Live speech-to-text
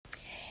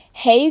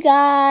Hey you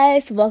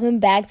guys, welcome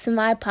back to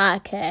my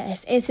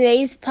podcast. In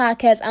today's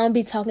podcast, I'm going to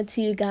be talking to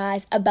you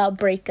guys about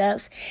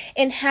breakups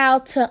and how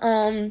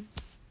to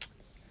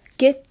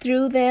get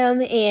through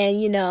them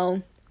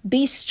and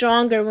be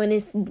stronger when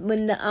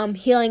the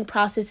healing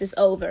process is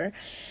over.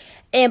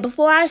 And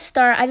before I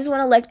start, I just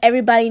want to let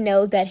everybody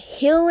know that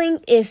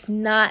healing is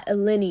not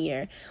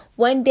linear.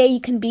 One day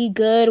you can be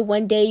good,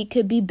 one day you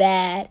could be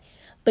bad.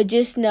 But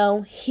just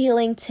know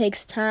healing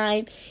takes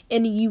time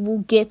and you will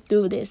get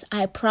through this.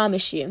 I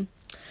promise you.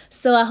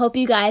 So I hope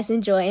you guys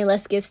enjoy and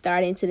let's get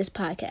started into this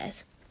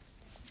podcast.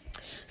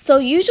 So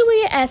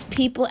usually as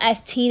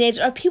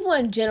teenagers or people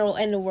in general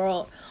in the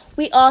world,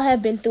 we all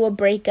have been through a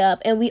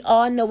breakup and we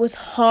all know it's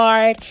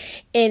hard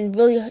and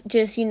really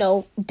just,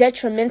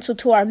 detrimental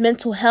to our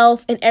mental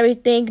health and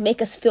everything,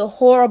 make us feel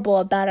horrible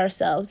about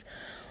ourselves.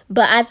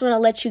 But I just want to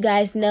let you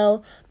guys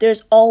know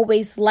there's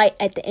always light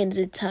at the end of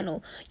the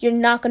tunnel. You're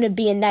not going to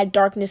be in that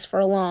darkness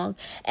for long.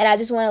 And I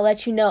just want to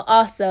let you know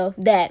also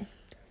that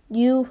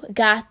you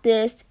got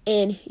this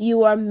and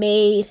you are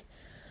made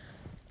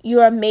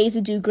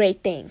to do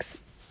great things.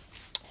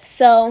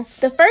 So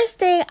the first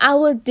thing I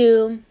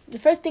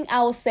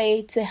will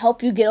say to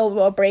help you get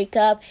over a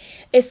breakup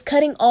is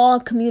cutting all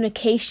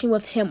communication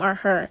with him or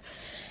her.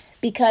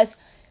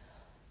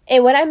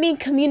 And when I mean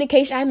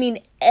communication, I mean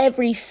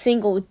every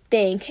single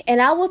thing.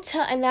 And I will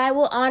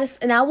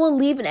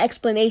leave an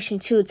explanation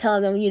too,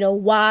 telling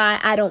them, why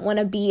I don't want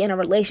to be in a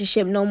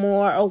relationship no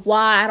more or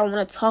why I don't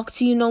want to talk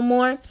to you no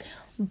more.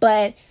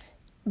 But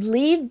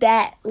leave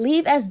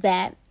as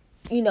that.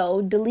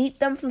 Delete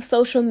them from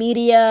social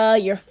media,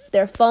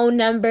 their phone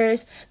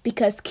numbers,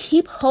 because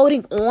keep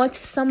holding on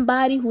to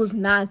somebody who's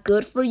not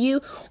good for you,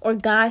 or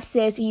God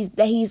says he's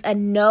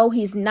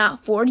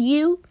not for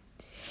you.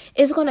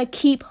 It's going to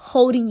keep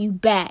holding you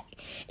back.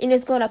 And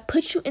it's going to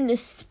put you in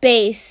this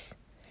space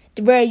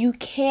where you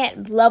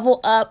can't level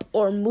up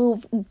or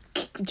move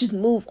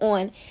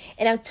on.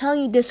 And I'm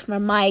telling you this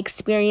from my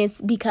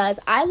experience because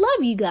I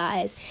love you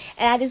guys.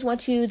 And I just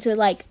want you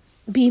to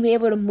be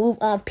able to move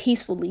on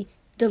peacefully.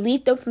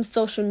 Delete them from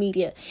social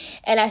media.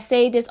 And I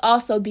say this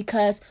also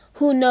because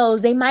who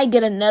knows, they might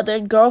get another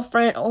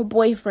girlfriend or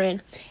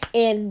boyfriend.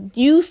 And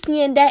you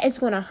seeing that, it's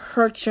going to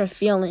hurt your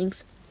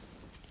feelings.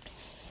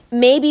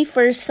 Maybe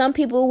for some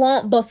people it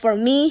won't, but for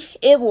me,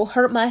 it will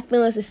hurt my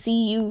feelings to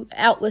see you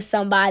out with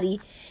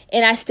somebody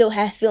and I still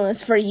have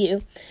feelings for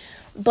you.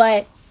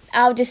 But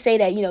I'll just say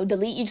that,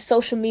 delete your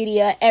social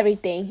media,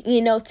 everything.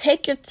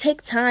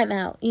 Take time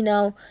out,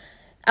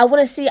 I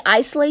want to see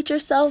isolate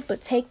yourself,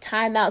 but take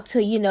time out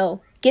to,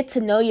 get to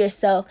know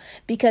yourself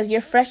because you're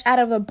fresh out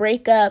of a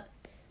breakup.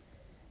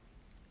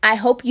 I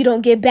hope you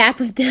don't get back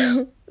with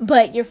them,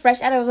 but you're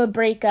fresh out of a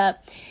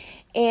breakup.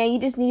 And you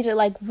just need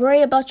to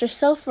worry about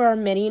yourself for a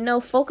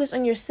minute, focus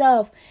on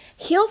yourself,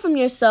 heal from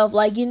yourself,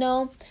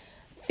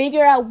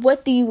 figure out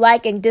what do you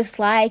like and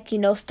dislike,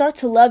 start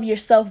to love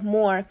yourself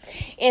more.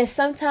 And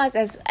sometimes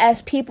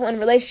as people in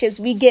relationships,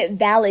 we get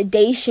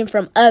validation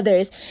from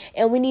others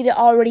and we need to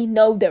already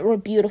know that we're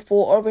beautiful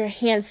or we're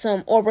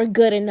handsome or we're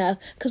good enough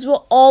because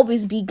we'll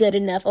always be good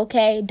enough.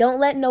 Okay. Don't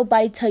let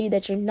nobody tell you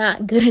that you're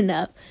not good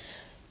enough,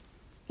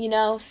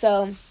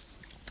 so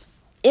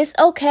it's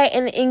okay,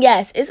 and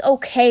yes, it's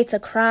okay to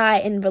cry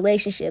in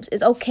relationships.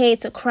 It's okay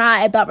to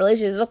cry about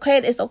relationships.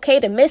 It's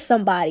okay to miss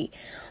somebody,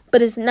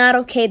 but it's not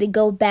okay to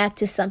go back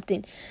to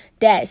something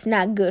that's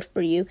not good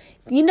for you.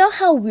 You know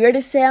how weird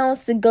it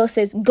sounds to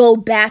go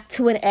back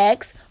to an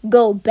ex,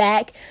 go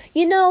back.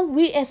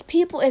 We as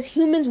people, as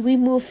humans, we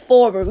move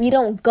forward. We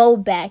don't go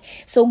back.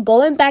 So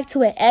going back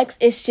to an ex,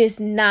 it's just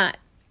not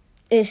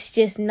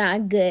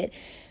good.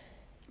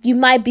 You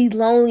might be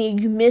lonely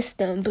and you miss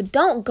them, but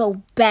don't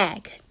go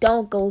back.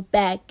 Don't go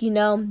back,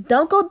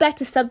 Don't go back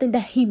to something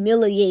that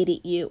humiliated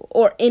you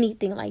or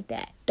anything like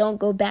that. Don't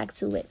go back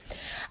to it.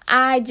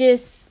 I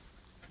just,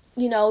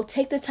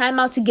 take the time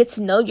out to get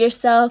to know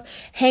yourself,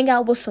 hang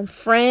out with some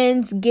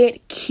friends,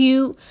 get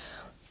cute,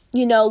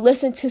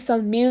 listen to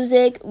some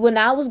music. When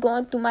I was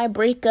going through my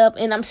breakup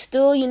and I'm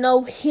still,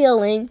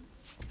 healing,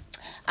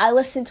 I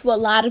listened to a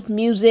lot of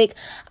music.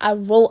 I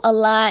wrote a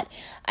lot.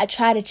 I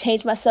tried to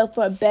change myself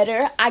for a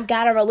better. I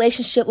got a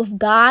relationship with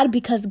God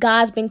because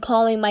God's been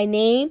calling my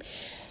name.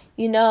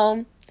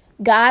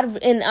 God,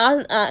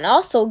 and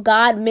also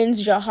God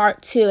mends your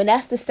heart too. And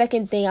that's the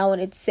second thing I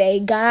wanted to say.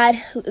 God,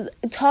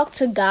 talk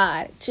to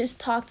God. Just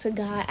talk to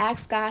God.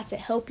 Ask God to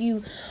help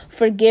you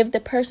forgive the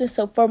person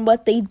from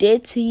what they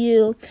did to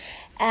you.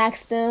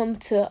 Ask him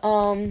to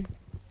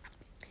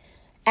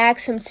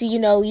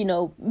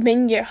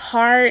mend your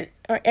heart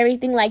or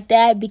everything like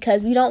that,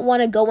 because we don't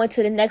want to go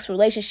into the next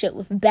relationship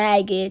with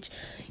baggage.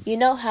 You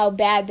know how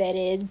bad that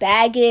is.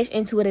 Baggage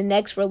into the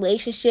next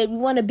relationship. We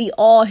want to be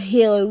all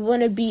healed. We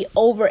want to be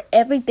over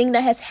everything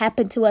that has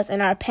happened to us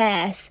in our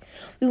past.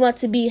 We want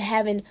to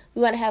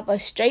have a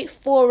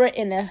straightforward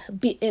and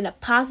a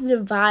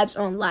positive vibes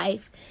on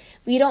life.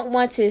 We don't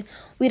want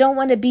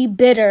to be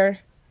bitter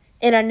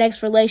in our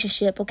next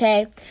relationship,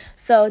 okay?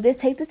 So just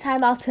take the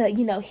time out to,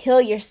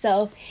 heal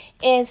yourself.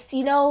 And,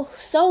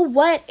 so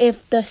what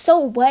if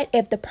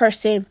the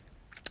person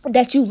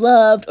that you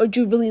loved or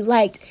you really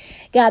liked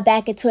got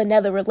back into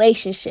another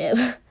relationship.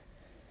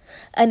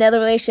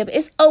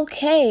 It's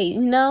okay,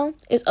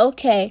 it's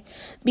okay,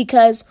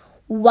 because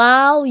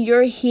while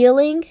you're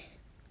healing,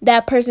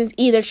 that person's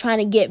either trying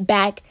to get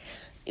back.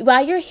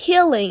 While you're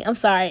healing,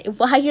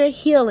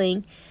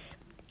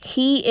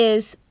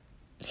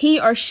 he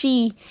or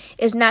she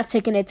is not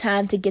taking the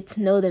time to get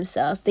to know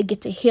themselves, to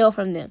get to heal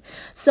from them.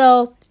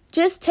 So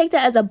just take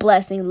that as a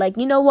blessing. Like,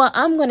 you know what?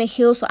 I'm going to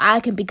heal so I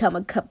can become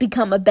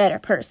a better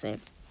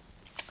person.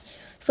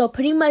 So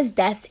pretty much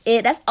that's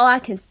it. That's all I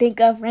can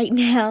think of right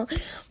now.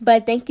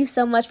 But thank you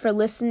so much for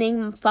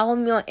listening. Follow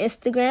me on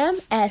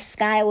Instagram at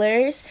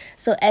Skylar's.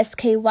 So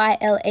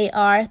SKYLAR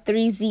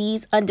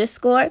 3Zs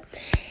 _.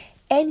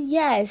 And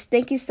yes,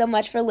 thank you so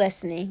much for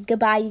listening.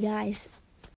 Goodbye, you guys.